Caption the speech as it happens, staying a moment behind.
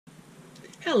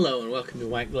Hello and welcome to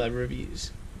White Glove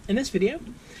Reviews. In this video,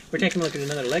 we're taking a look at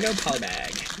another LEGO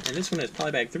Polybag. And this one is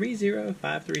Polybag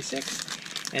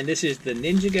 30536. And this is the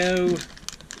Ninjago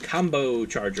Combo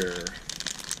Charger.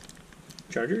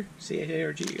 Charger?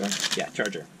 C-A-R-G-E-R? Yeah,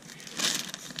 Charger.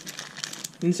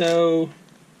 And so,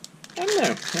 I don't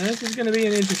know. This is going to be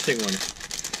an interesting one.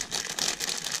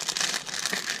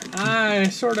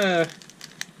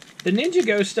 The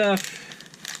Ninjago stuff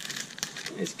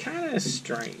is kind of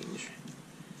strange.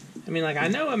 I mean, like,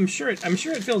 I'm sure it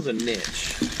fills a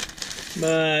niche,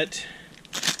 but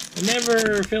it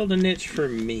never filled a niche for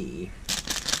me.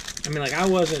 I mean, like, I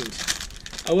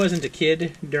wasn't a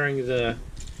kid during the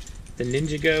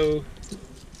Ninjago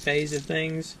phase of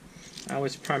things. I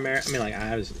was space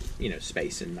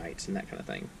and knights and that kind of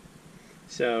thing.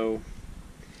 So,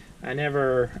 I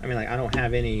don't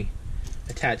have any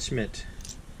attachment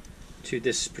to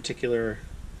this particular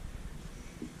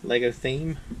LEGO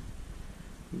theme.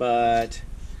 But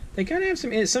they kind of have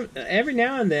some every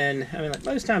now and then. I mean, like,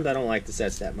 most times I don't like the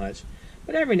sets that much,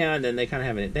 but every now and then they kind of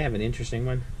have an interesting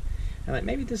one. And like,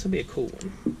 maybe this will be a cool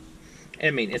one.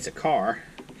 I mean, it's a car,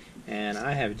 and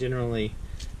I have generally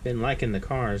been liking the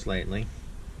cars lately,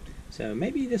 so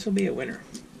maybe this will be a winner.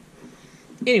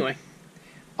 Anyway,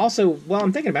 also while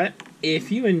I'm thinking about it, if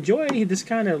you enjoy this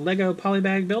kind of LEGO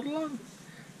Polybag build along,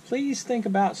 please think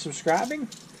about subscribing,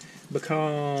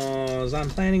 because I'm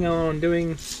planning on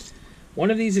doing one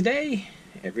of these a day,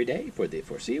 every day, for the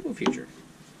foreseeable future.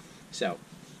 So,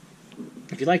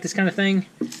 if you like this kind of thing,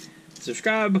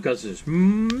 subscribe, because there's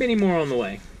many more on the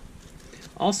way.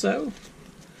 Also,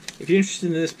 if you're interested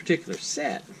in this particular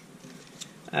set,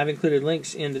 I've included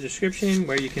links in the description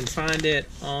where you can find it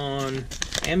on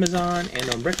Amazon and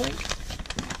on Bricklink.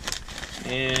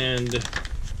 And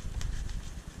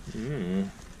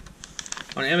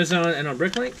on Amazon and on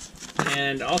Bricklink.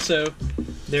 And also,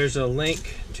 there's a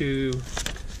link to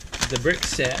the brick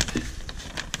set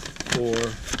for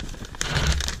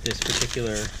this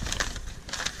particular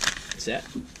set,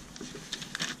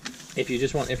 if you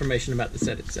just want information about the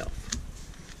set itself.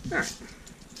 Alright.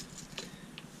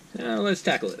 Now, let's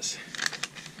tackle this.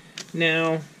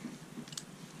 Now,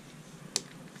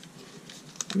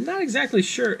 I'm not exactly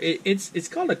sure. It's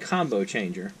called a combo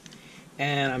changer.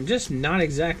 And I'm just not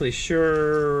exactly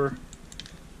sure.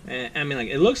 I mean, like,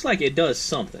 it looks like it does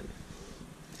something.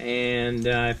 And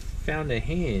I found a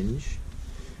hinge.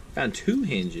 Found two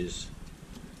hinges.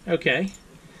 Okay.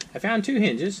 I found two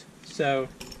hinges. So,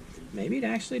 maybe it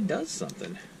actually does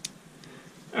something.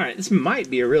 Alright, this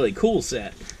might be a really cool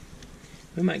set.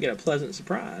 We might get a pleasant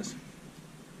surprise.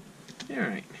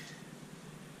 Alright.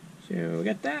 So, we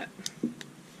got that.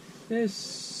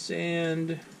 This,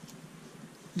 and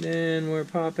then we're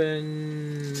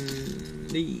popping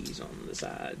these on the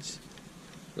sides.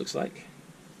 Looks like.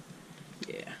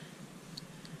 Yeah.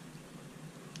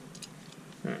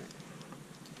 Alright.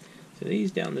 So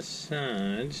these down the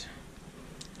sides,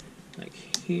 like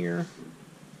here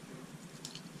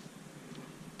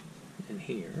and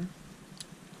here.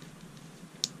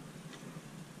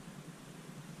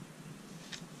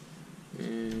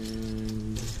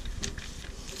 And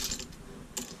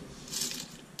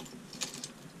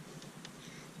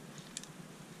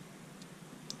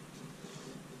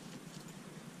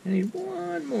I need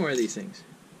one more of these things.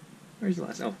 Where's the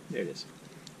last? Oh, there it is.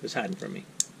 It was hiding from me.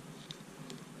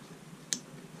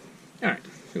 Alright,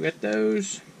 so we got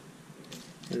those.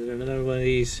 There's another one of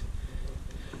these.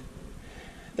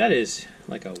 That is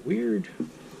like a weird,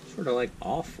 sort of like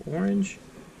off orange.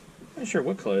 I'm not sure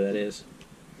what color that is.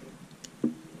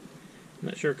 I'm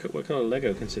not sure what color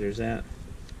LEGO considers that.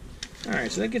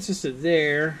 Alright, so that gets us to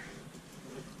there.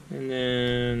 And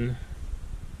then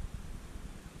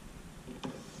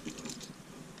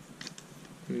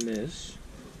this.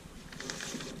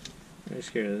 Let's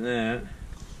get rid of that.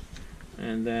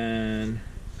 And then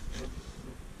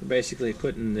we're basically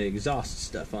putting the exhaust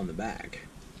stuff on the back.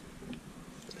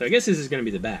 So I guess this is going to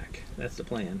be the back. That's the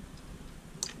plan.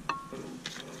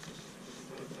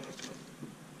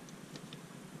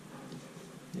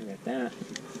 You got that.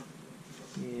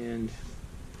 And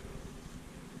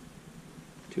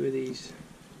two of these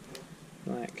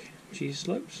black cheese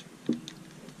slopes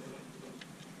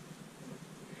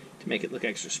to make it look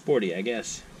extra sporty, I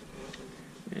guess.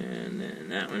 And then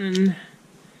that one,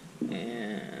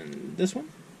 and this one.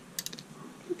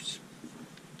 Oops.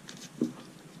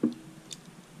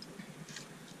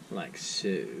 Like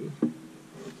so.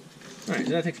 Alright,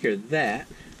 so that takes care of that.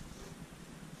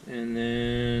 And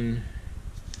then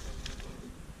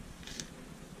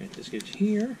this goes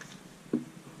here,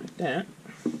 like that.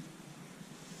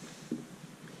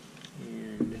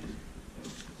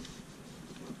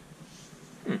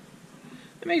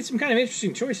 made some kind of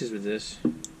interesting choices with this.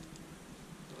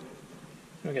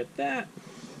 We got that.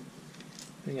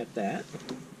 We got that.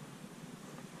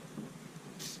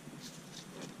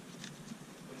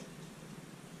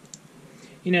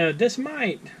 You know, this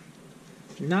might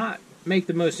not make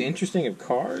the most interesting of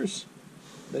cars,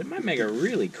 but it might make a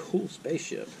really cool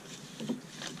spaceship.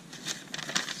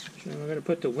 So we're going to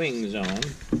put the wings on.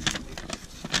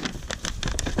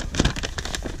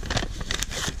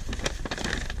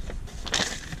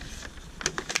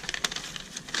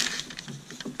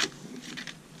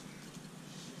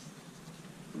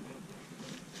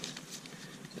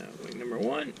 So wing number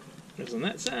 1 goes on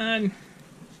that side.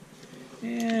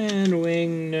 And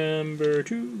wing number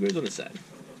 2 goes on this side.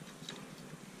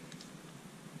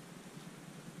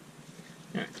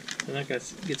 Alright, so that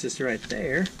gets us right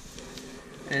there.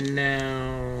 And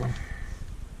now,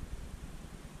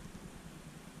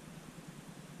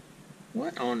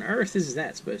 what on earth is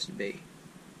that supposed to be?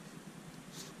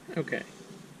 Okay,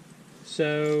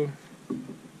 so I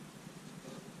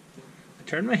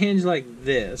turn my hinge like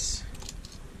this,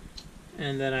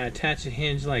 and then I attach a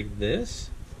hinge like this.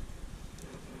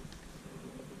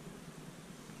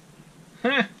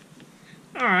 Huh.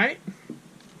 Alright.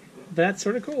 That's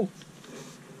sort of cool.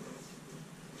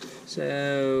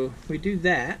 So we do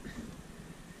that,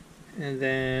 and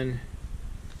then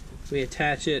we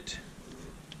attach it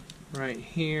right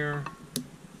here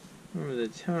over the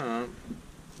top.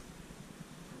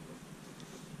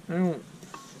 I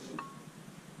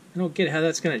don't get how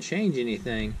that's going to change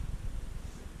anything.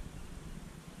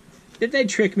 Did they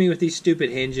trick me with these stupid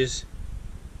hinges?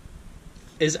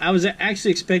 I was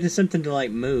actually expecting something to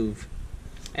like move,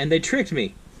 and they tricked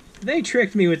me. They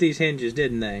tricked me with these hinges,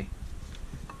 didn't they?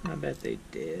 I bet they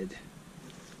did.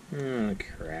 Oh,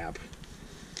 crap.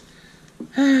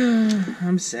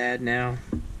 I'm sad now.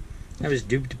 I was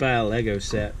duped by a Lego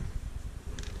set.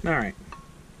 Alright.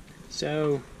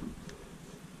 So,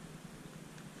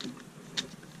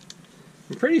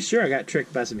 I'm pretty sure I got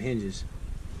tricked by some hinges.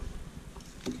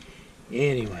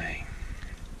 Anyway.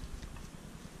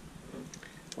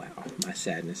 Wow, my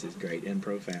sadness is great and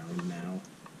profound now.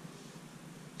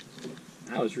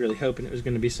 I was really hoping it was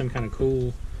going to be some kind of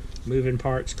cool moving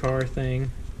parts car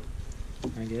thing.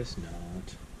 I guess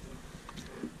not.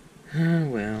 Oh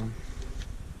well.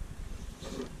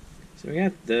 So we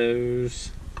got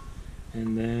those.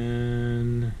 And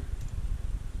then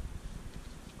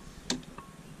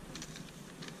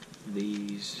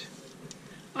these.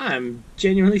 I'm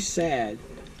genuinely sad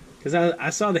because I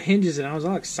saw the hinges and I was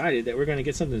all excited that we're going to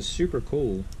get something super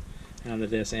cool out of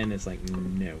this, and it's like,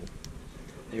 no.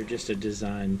 They're just a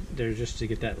design. They're just to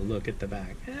get that look at the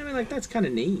back. And I mean, like, that's kind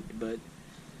of neat, but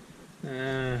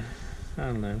I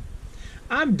don't know.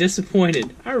 I'm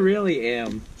disappointed. I really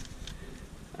am.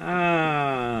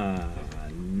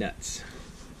 Nuts.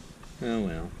 Oh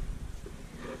well.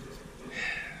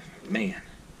 Man,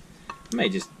 I may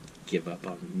just give up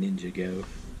on Ninjago.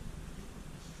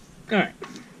 Alright.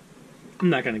 I'm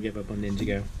not going to give up on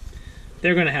Ninjago.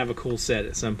 They're going to have a cool set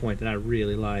at some point that I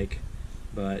really like,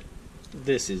 but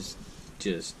this is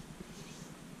just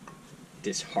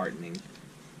disheartening.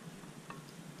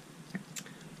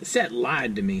 The set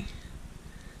lied to me.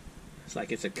 It's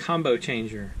like it's a combo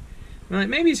changer. I'm like,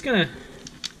 maybe it's gonna...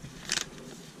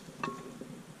 I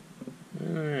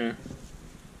don't know.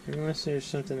 Unless there's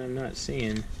something I'm not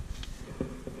seeing.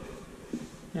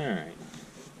 Alright.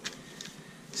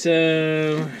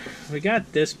 So, we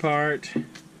got this part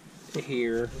to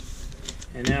here.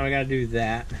 And now we gotta do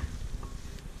that.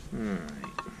 Alright.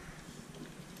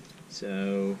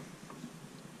 So,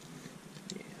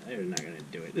 yeah, they're not going to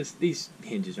do it. These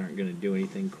hinges aren't going to do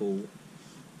anything cool.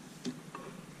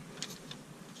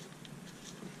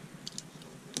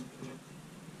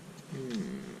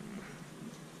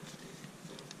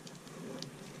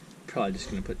 Probably just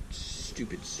going to put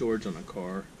stupid swords on a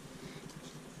car.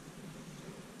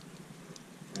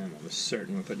 I'm almost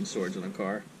certain we're putting swords on a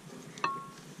car.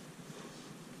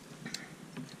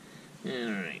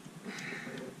 Alright.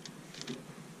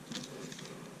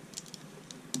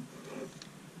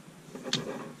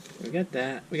 We got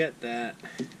that. We got that.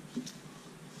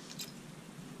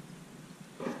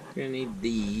 We're gonna need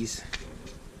these.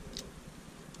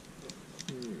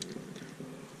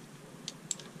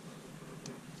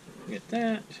 Get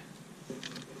that.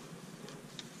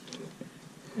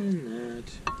 And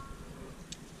that.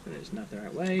 That is not the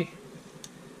right way.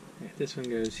 Okay, this one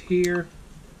goes here.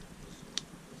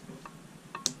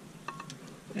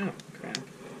 Oh, crap.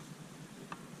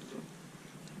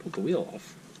 Pulled the wheel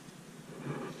off.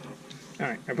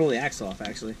 Alright, I pulled the axle off,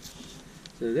 actually.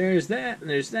 So there's that, and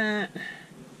there's that.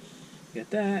 We got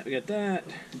that, we got that.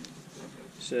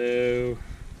 So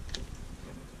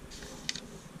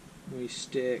we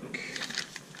stick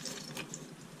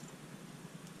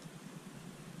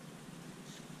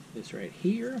this right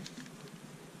here,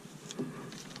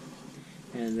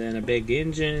 and then a big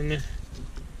engine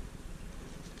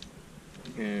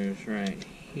goes right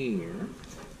here,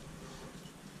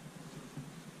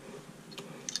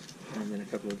 and then a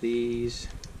couple of these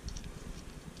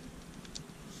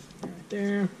right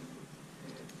there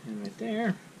and right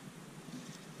there,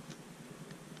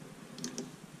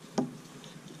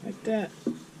 like that.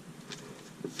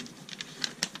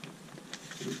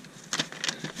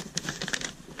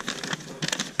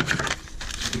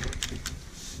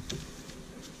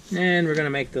 And we're going to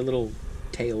make the little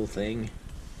tail thing.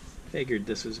 Figured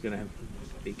this was going to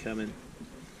be coming.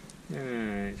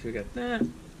 Alright, so we got that.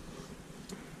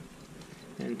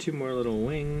 And two more little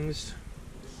wings.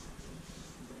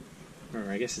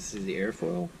 Or I guess this is the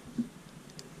airfoil.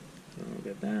 So we'll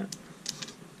get that.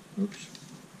 Oops.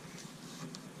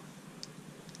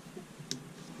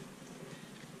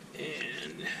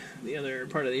 And the other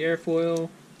part of the airfoil.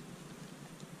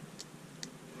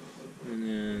 And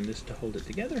then this to hold it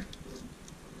together.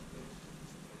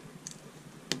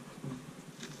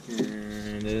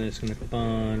 And then it's going to clip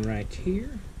on right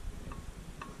here.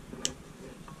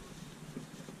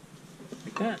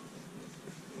 Like that.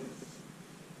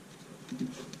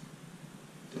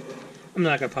 I'm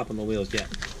not going to pop on the wheels yet.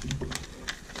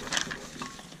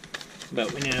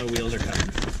 But we know wheels are coming.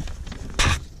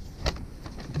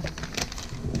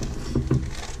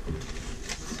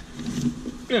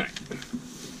 Alright.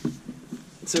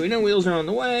 So we know wheels are on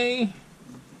the way.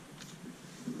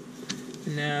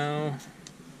 Now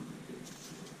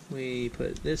we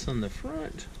put this on the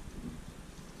front.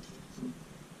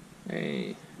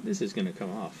 Hey, this is going to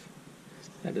come off.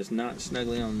 That is not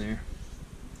snugly on there.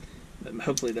 But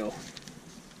hopefully they'll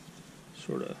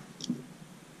sort of,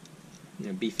 you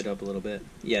know, beef it up a little bit.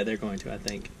 Yeah, they're going to, I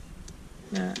think.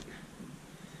 That.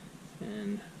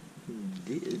 And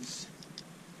this.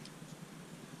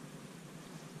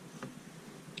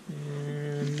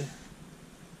 And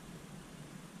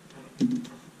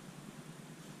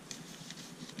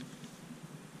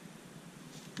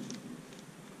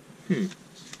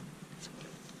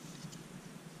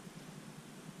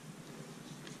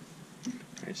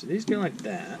alright, so these go like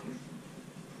that.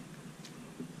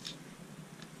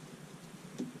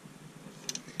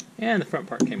 And the front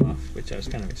part came off, which I was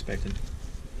kind of expecting.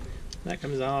 That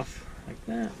comes off like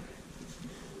that.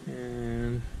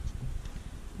 And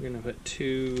we're going to put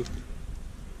two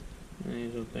of these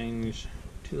little things,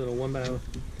 two little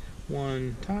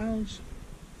 1x1 tiles.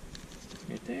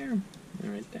 Right there,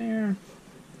 and right there.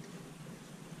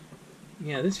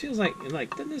 Yeah, this feels like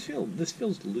doesn't this feel, this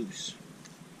feels loose.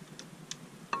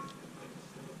 I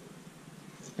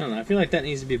don't know, I feel like that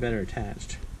needs to be better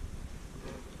attached.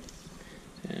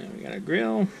 And we got a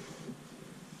grill.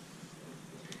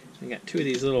 We got two of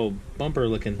these little bumper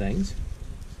looking things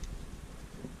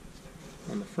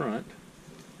on the front.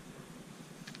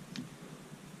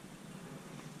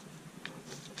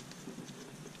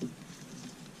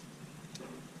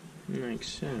 Like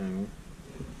so.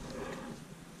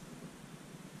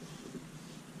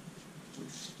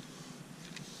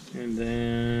 And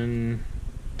then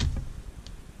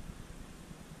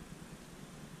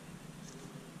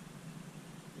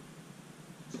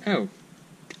oh,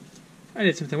 I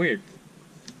did something weird.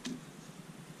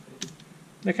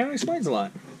 That kind of explains a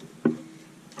lot.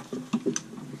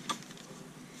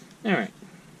 Alright.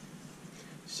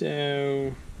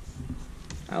 So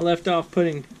I left off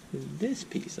putting this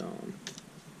piece on.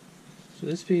 So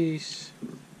this piece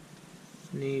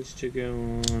needs to go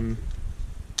on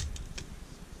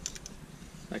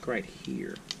like right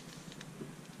here.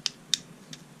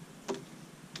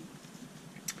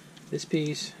 This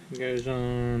piece goes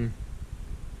on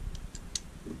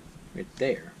right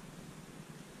there.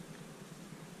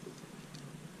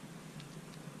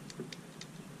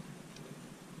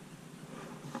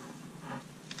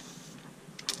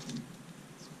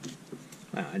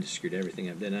 Wow, I just screwed everything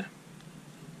up, didn't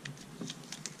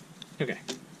I? Okay.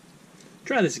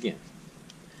 Try this again.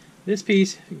 This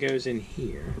piece goes in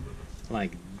here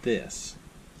like this.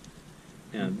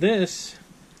 Now this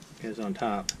goes on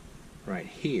top right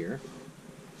here.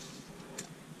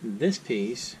 This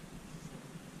piece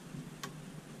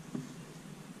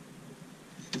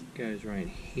goes right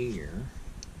here.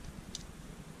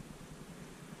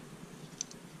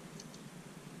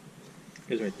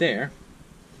 Goes right there.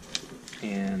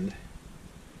 And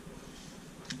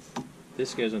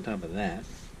this goes on top of that.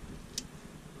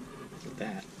 Like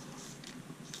that.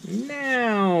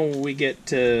 Now we get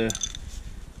to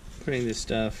putting this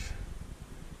stuff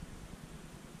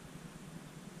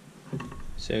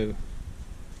So,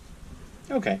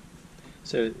 okay.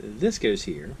 So this goes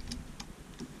here.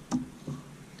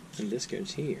 And this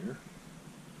goes here.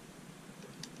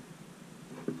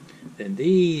 Then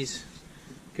these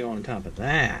go on top of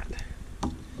that.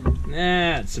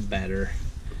 That's better.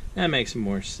 That makes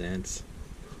more sense.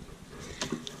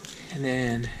 And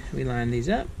then we line these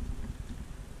up.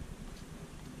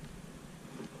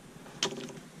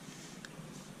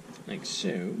 Like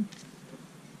so.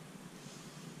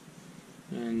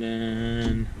 And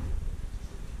then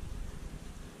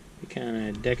we kind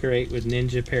of decorate with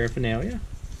ninja paraphernalia.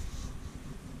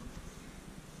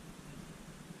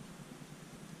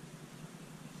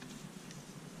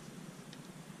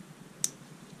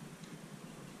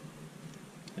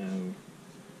 So,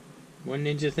 one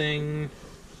ninja thing,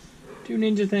 two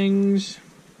ninja things,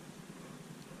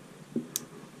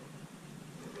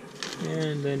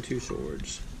 and then two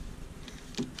swords.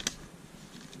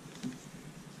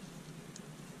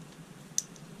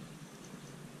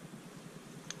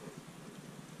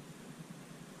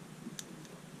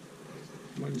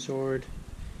 One sword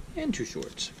and two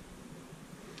swords.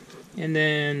 And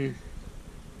then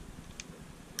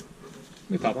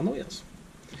we pop on the wheels.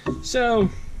 So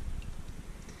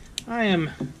I am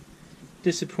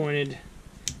disappointed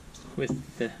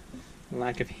with the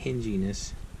lack of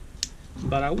hinginess,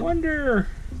 but I wonder.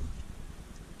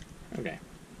 Okay,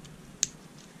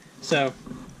 so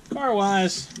car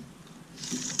wise,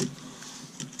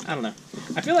 I don't know.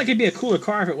 I feel like it'd be a cooler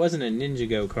car if it wasn't a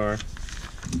Ninjago car.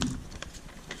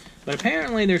 But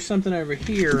apparently there's something over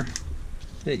here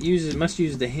that must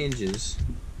use the hinges.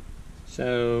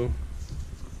 So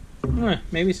I don't know,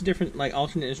 maybe it's a different, like,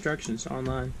 alternate instructions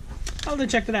online. I'll have to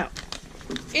check that out.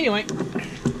 Anyway,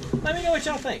 let me know what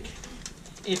y'all think.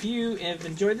 If you have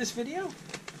enjoyed this video,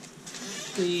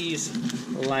 please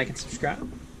like and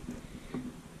subscribe.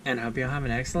 And I hope y'all have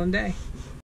an excellent day.